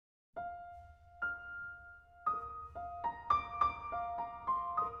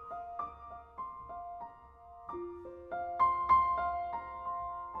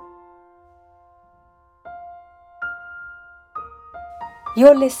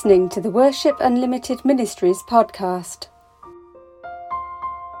You're listening to the Worship Unlimited Ministries podcast.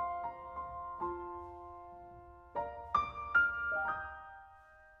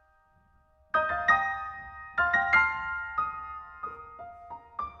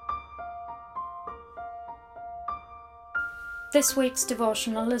 This week's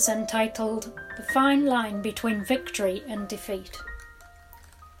devotional is entitled The Fine Line Between Victory and Defeat.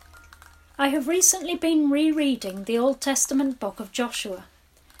 I have recently been rereading the Old Testament book of Joshua.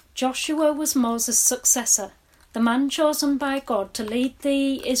 Joshua was Moses' successor, the man chosen by God to lead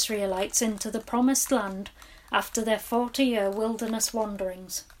the Israelites into the Promised Land after their 40-year wilderness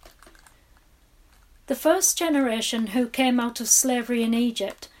wanderings. The first generation who came out of slavery in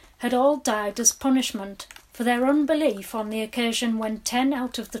Egypt had all died as punishment for their unbelief on the occasion when 10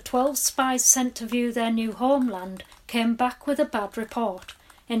 out of the 12 spies sent to view their new homeland came back with a bad report,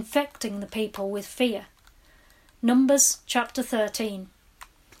 infecting the people with fear. Numbers chapter 13.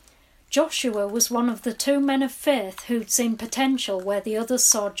 Joshua was one of the 2 men of faith who'd seen potential where the others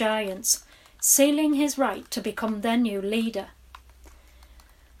saw giants, sealing his right to become their new leader.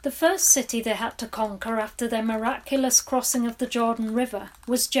 The first city they had to conquer after their miraculous crossing of the Jordan River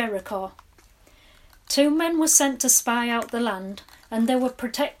was Jericho. 2 men were sent to spy out the land, and they were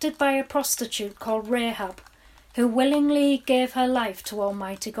protected by a prostitute called Rahab, who willingly gave her life to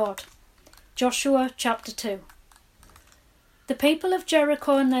Almighty God. Joshua chapter 2. The people of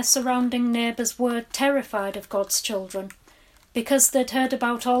Jericho and their surrounding neighbours were terrified of God's children, because they'd heard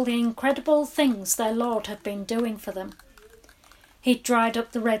about all the incredible things their Lord had been doing for them. He'd dried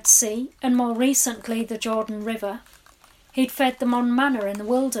up the Red Sea, and more recently the Jordan River. He'd fed them on manna in the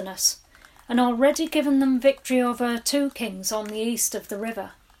wilderness, and already given them victory over 2 kings on the east of the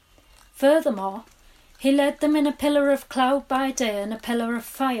river. Furthermore, he led them in a pillar of cloud by day and a pillar of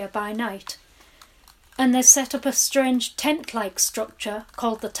fire by night, and they set up a strange tent-like structure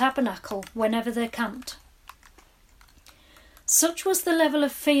called the tabernacle whenever they camped. Such was the level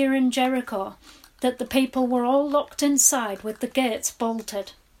of fear in Jericho that the people were all locked inside with the gates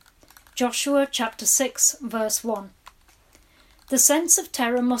bolted. Joshua chapter 6 verse 1. The sense of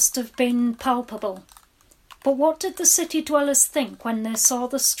terror must have been palpable. But what did the city dwellers think when they saw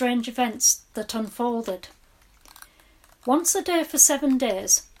the strange events that unfolded? Once a day for 7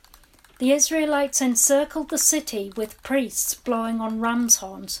 days, the Israelites encircled the city with priests blowing on ram's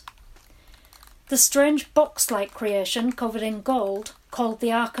horns. The strange box-like creation covered in gold, called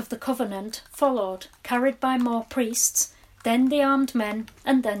the Ark of the Covenant, followed, carried by more priests, then the armed men,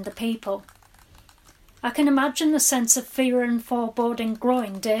 and then the people. I can imagine the sense of fear and foreboding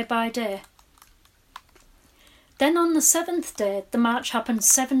growing day by day. Then on the 7th day the march happened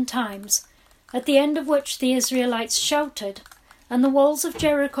 7 times, at the end of which the Israelites shouted, and the walls of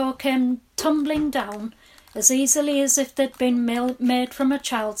Jericho came tumbling down as easily as if they'd been made from a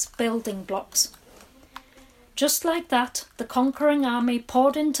child's building blocks. Just like that, the conquering army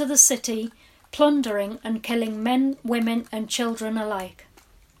poured into the city, plundering and killing men, women and children alike.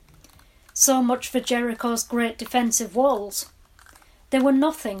 So much for Jericho's great defensive walls. They were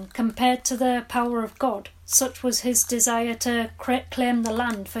nothing compared to the power of God, such was his desire to claim the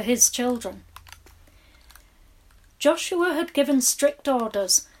land for his children. Joshua had given strict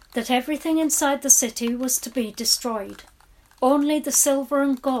orders that everything inside the city was to be destroyed. Only the silver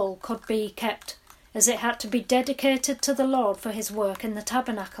and gold could be kept, as it had to be dedicated to the Lord for his work in the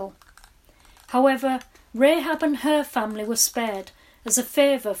tabernacle. However, Rahab and her family were spared as a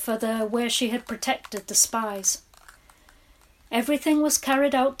favour for the way she had protected the spies. Everything was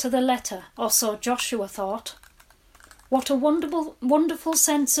carried out to the letter, or so Joshua thought. What a wonderful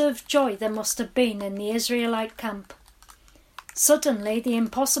sense of joy there must have been in the Israelite camp. Suddenly the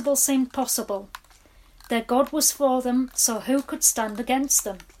impossible seemed possible. Their God was for them, so who could stand against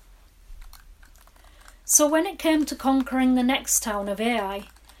them? So when it came to conquering the next town of Ai,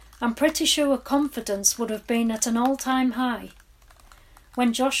 I'm pretty sure confidence would have been at an all-time high.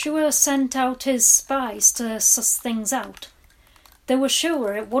 When Joshua sent out his spies to suss things out, they were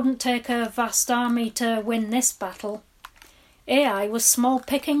sure it wouldn't take a vast army to win this battle. Ai was small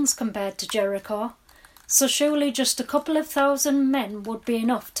pickings compared to Jericho, so surely just a couple of thousand men would be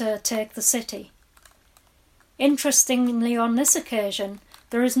enough to take the city. Interestingly, on this occasion,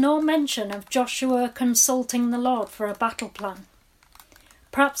 there is no mention of Joshua consulting the Lord for a battle plan.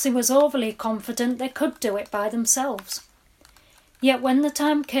 Perhaps he was overly confident they could do it by themselves. Yet when the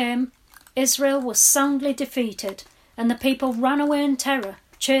time came, Israel was soundly defeated, and the people ran away in terror,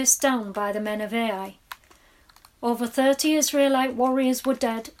 chased down by the men of Ai. Over 30 Israelite warriors were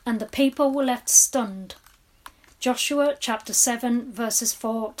dead, and the people were left stunned. Joshua chapter 7 verses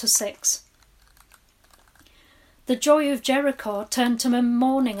 4 to 6. The joy of Jericho turned to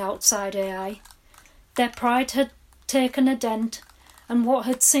mourning outside Ai. Their pride had taken a dent, and what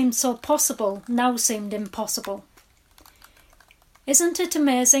had seemed so possible now seemed impossible. Isn't it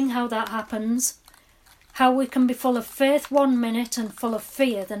amazing how that happens? How we can be full of faith one minute and full of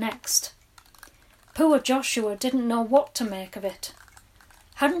fear the next. Poor Joshua didn't know what to make of it.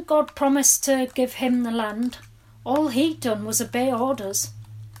 Hadn't God promised to give him the land? All he'd done was obey orders.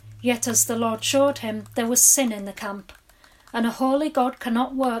 Yet as the Lord showed him, there was sin in the camp, and a holy God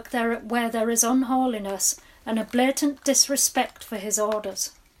cannot work there where there is unholiness and a blatant disrespect for his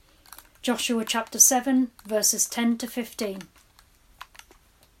orders. Joshua chapter 7, verses 10 to 15.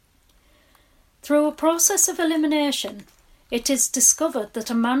 Through a process of elimination, it is discovered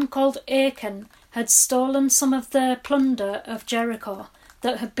that a man called Achan had stolen some of the plunder of Jericho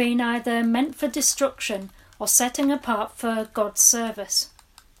that had been either meant for destruction or setting apart for God's service.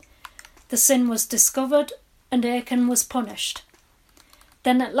 The sin was discovered and Achan was punished.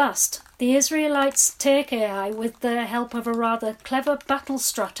 Then at last, the Israelites take Ai with the help of a rather clever battle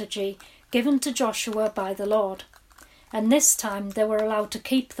strategy given to Joshua by the Lord, and this time they were allowed to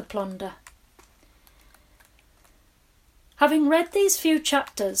keep the plunder. Having read these few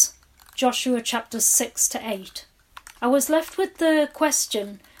chapters, Joshua chapters 6 to 8, I was left with the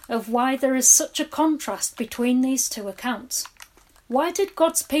question of why there is such a contrast between these two accounts. Why did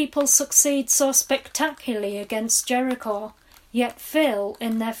God's people succeed so spectacularly against Jericho, yet fail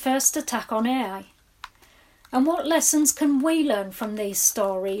in their first attack on Ai? And what lessons can we learn from these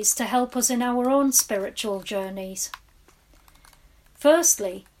stories to help us in our own spiritual journeys?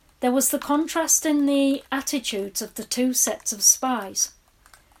 Firstly, there was the contrast in the attitudes of the two sets of spies.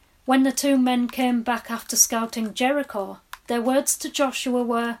 When the two men came back after scouting Jericho, their words to Joshua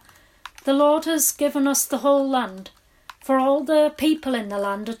were, "The Lord has given us the whole land, for all the people in the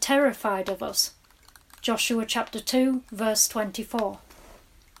land are terrified of us." Joshua chapter 2, verse 24.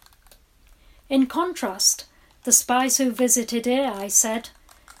 In contrast, the spies who visited Ai said,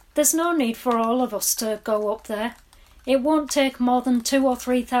 "There's no need for all of us to go up there. It won't take more than 2,000 or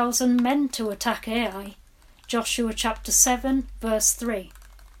 3,000 men to attack Ai." Joshua chapter 7, verse 3.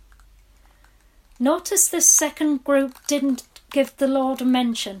 Notice this second group didn't give the Lord a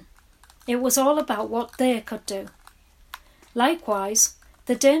mention. It was all about what they could do. Likewise,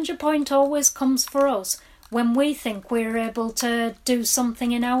 the danger point always comes for us when we think we're able to do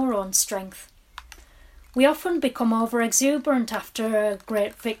something in our own strength. We often become over-exuberant after a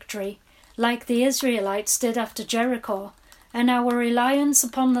great victory, like the Israelites did after Jericho, and our reliance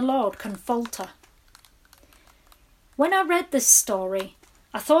upon the Lord can falter. When I read this story,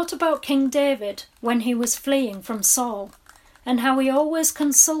 I thought about King David when he was fleeing from Saul, and how he always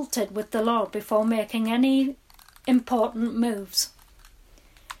consulted with the Lord before making any important moves.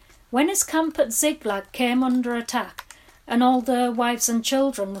 When his camp at Ziklag came under attack and all the wives and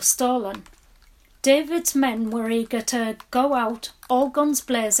children were stolen, David's men were eager to go out, all guns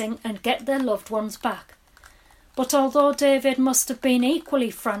blazing, and get their loved ones back. But although David must have been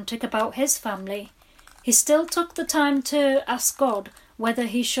equally frantic about his family, he still took the time to ask God whether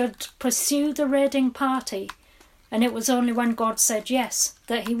he should pursue the raiding party, and it was only when God said yes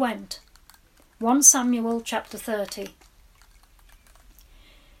that he went. 1 Samuel chapter 30.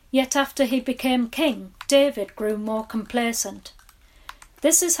 Yet after he became king, David grew more complacent.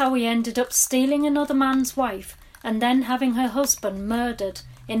 This is how he ended up stealing another man's wife and then having her husband murdered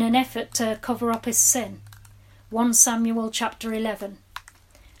in an effort to cover up his sin. 1 Samuel chapter 11.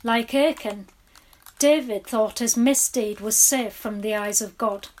 Like Achan, David thought his misdeed was safe from the eyes of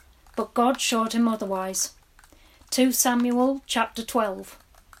God, but God showed him otherwise. 2 Samuel chapter 12.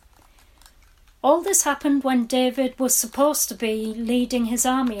 All this happened when David was supposed to be leading his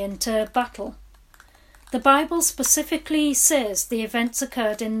army into battle. The Bible specifically says the events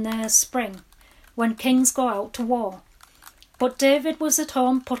occurred in the spring, when kings go out to war. But David was at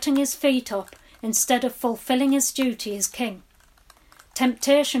home putting his feet up instead of fulfilling his duty as king.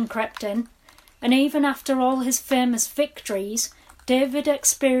 Temptation crept in, and even after all his famous victories, David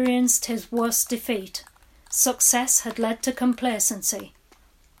experienced his worst defeat. Success had led to complacency.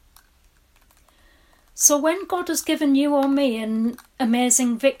 So when God has given you or me an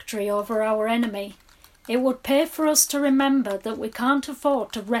amazing victory over our enemy, it would pay for us to remember that we can't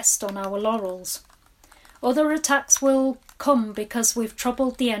afford to rest on our laurels. Other attacks will come because we've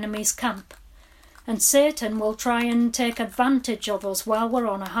troubled the enemy's camp, and Satan will try and take advantage of us while we're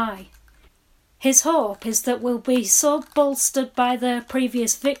on a high. His hope is that we'll be so bolstered by the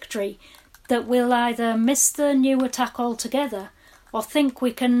previous victory that we'll either miss the new attack altogether or think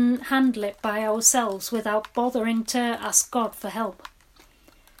we can handle it by ourselves without bothering to ask God for help.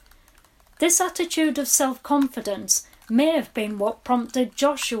 This attitude of self-confidence may have been what prompted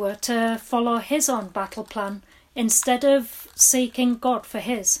Joshua to follow his own battle plan instead of seeking God for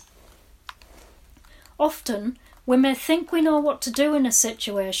his. Often, we may think we know what to do in a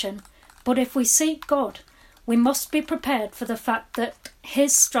situation, but if we seek God, we must be prepared for the fact that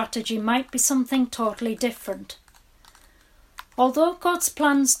his strategy might be something totally different. Although God's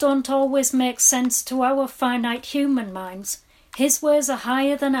plans don't always make sense to our finite human minds, his ways are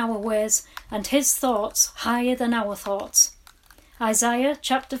higher than our ways, and his thoughts higher than our thoughts. Isaiah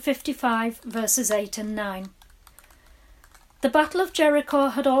chapter 55, verses 8 and 9. The Battle of Jericho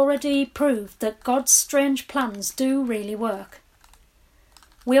had already proved that God's strange plans do really work.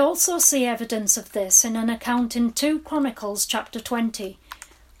 We also see evidence of this in an account in 2 Chronicles chapter 20,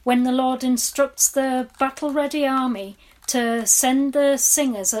 when the Lord instructs the battle-ready army to send the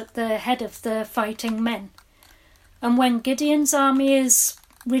singers at the head of the fighting men. And when Gideon's army is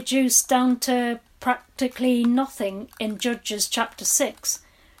reduced down to practically nothing in Judges chapter 6,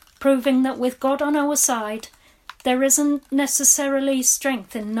 proving that with God on our side, there isn't necessarily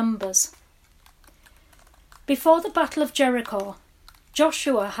strength in numbers. Before the Battle of Jericho,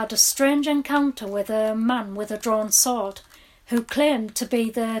 Joshua had a strange encounter with a man with a drawn sword, who claimed to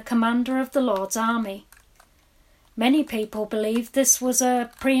be the commander of the Lord's army. Many people believe this was a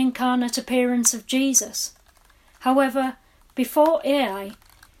pre-incarnate appearance of Jesus. However, before Ai,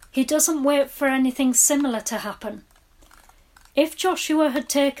 he doesn't wait for anything similar to happen. If Joshua had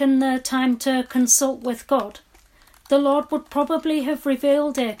taken the time to consult with God, the Lord would probably have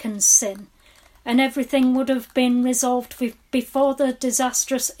revealed Achan's sin, and everything would have been resolved before the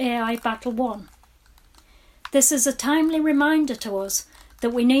disastrous Ai battle won. This is a timely reminder to us that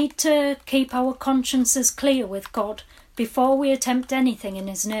we need to keep our consciences clear with God before we attempt anything in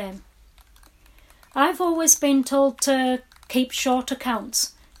his name. I've always been told to keep short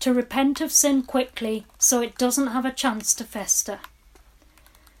accounts, to repent of sin quickly so it doesn't have a chance to fester.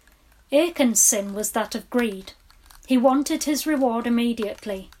 Achan's sin was that of greed. He wanted his reward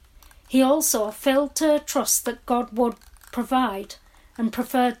immediately. He also failed to trust that God would provide and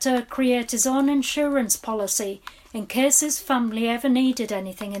preferred to create his own insurance policy in case his family ever needed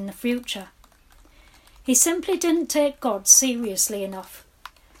anything in the future. He simply didn't take God seriously enough.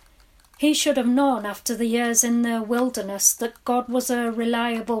 He should have known after the years in the wilderness that God was a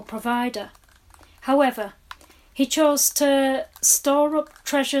reliable provider. However, he chose to store up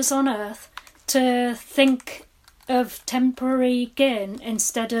treasures on earth to think of temporary gain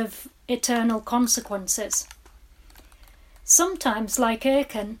instead of eternal consequences. Sometimes, like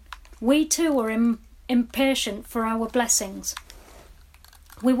Achan, we too are impatient for our blessings.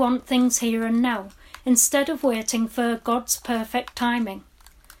 We want things here and now, instead of waiting for God's perfect timing.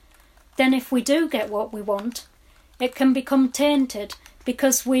 Then if we do get what we want, it can become tainted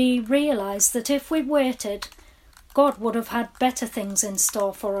because we realise that if we'd waited, God would have had better things in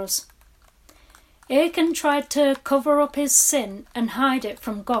store for us. Achan tried to cover up his sin and hide it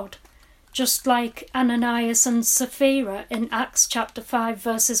from God, just like Ananias and Sapphira in Acts chapter 5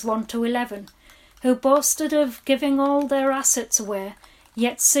 verses 1 to 11, who boasted of giving all their assets away,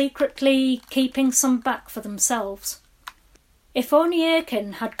 yet secretly keeping some back for themselves. If only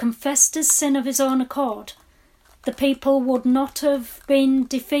Achan had confessed his sin of his own accord, the people would not have been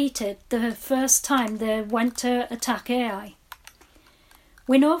defeated the first time they went to attack Ai.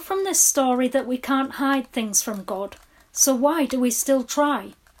 We know from this story that we can't hide things from God, so why do we still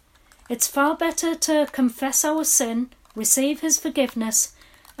try? It's far better to confess our sin, receive his forgiveness,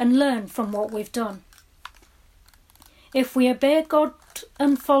 and learn from what we've done. If we obey God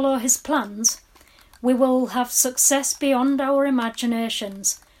and follow his plans, we will have success beyond our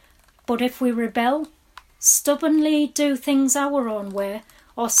imaginations. But if we rebel, stubbornly do things our own way,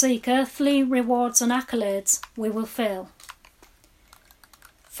 or seek earthly rewards and accolades, we will fail.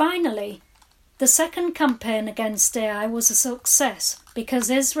 Finally, the second campaign against Ai was a success because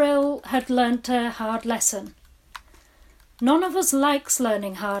Israel had learnt a hard lesson. None of us likes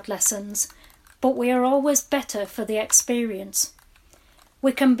learning hard lessons, but we are always better for the experience.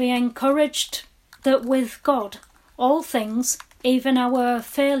 We can be encouraged that with God, all things, even our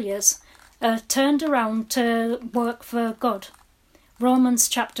failures, are turned around to work for God. Romans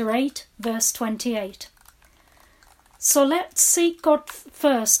chapter 8, verse 28. So let's seek God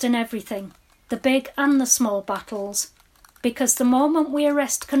first in everything, the big and the small battles, because the moment we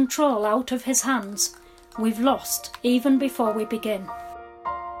wrest control out of his hands, we've lost even before we begin.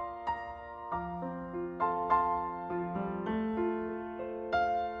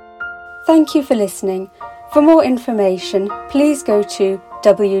 Thank you for listening. For more information, please go to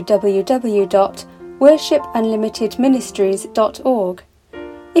www.worshipunlimitedministries.org.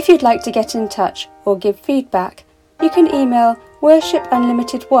 If you'd like to get in touch or give feedback, you can email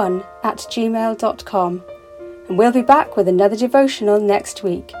worshipunlimited1@gmail.com. And we'll be back with another devotional next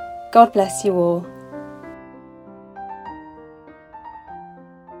week. God bless you all.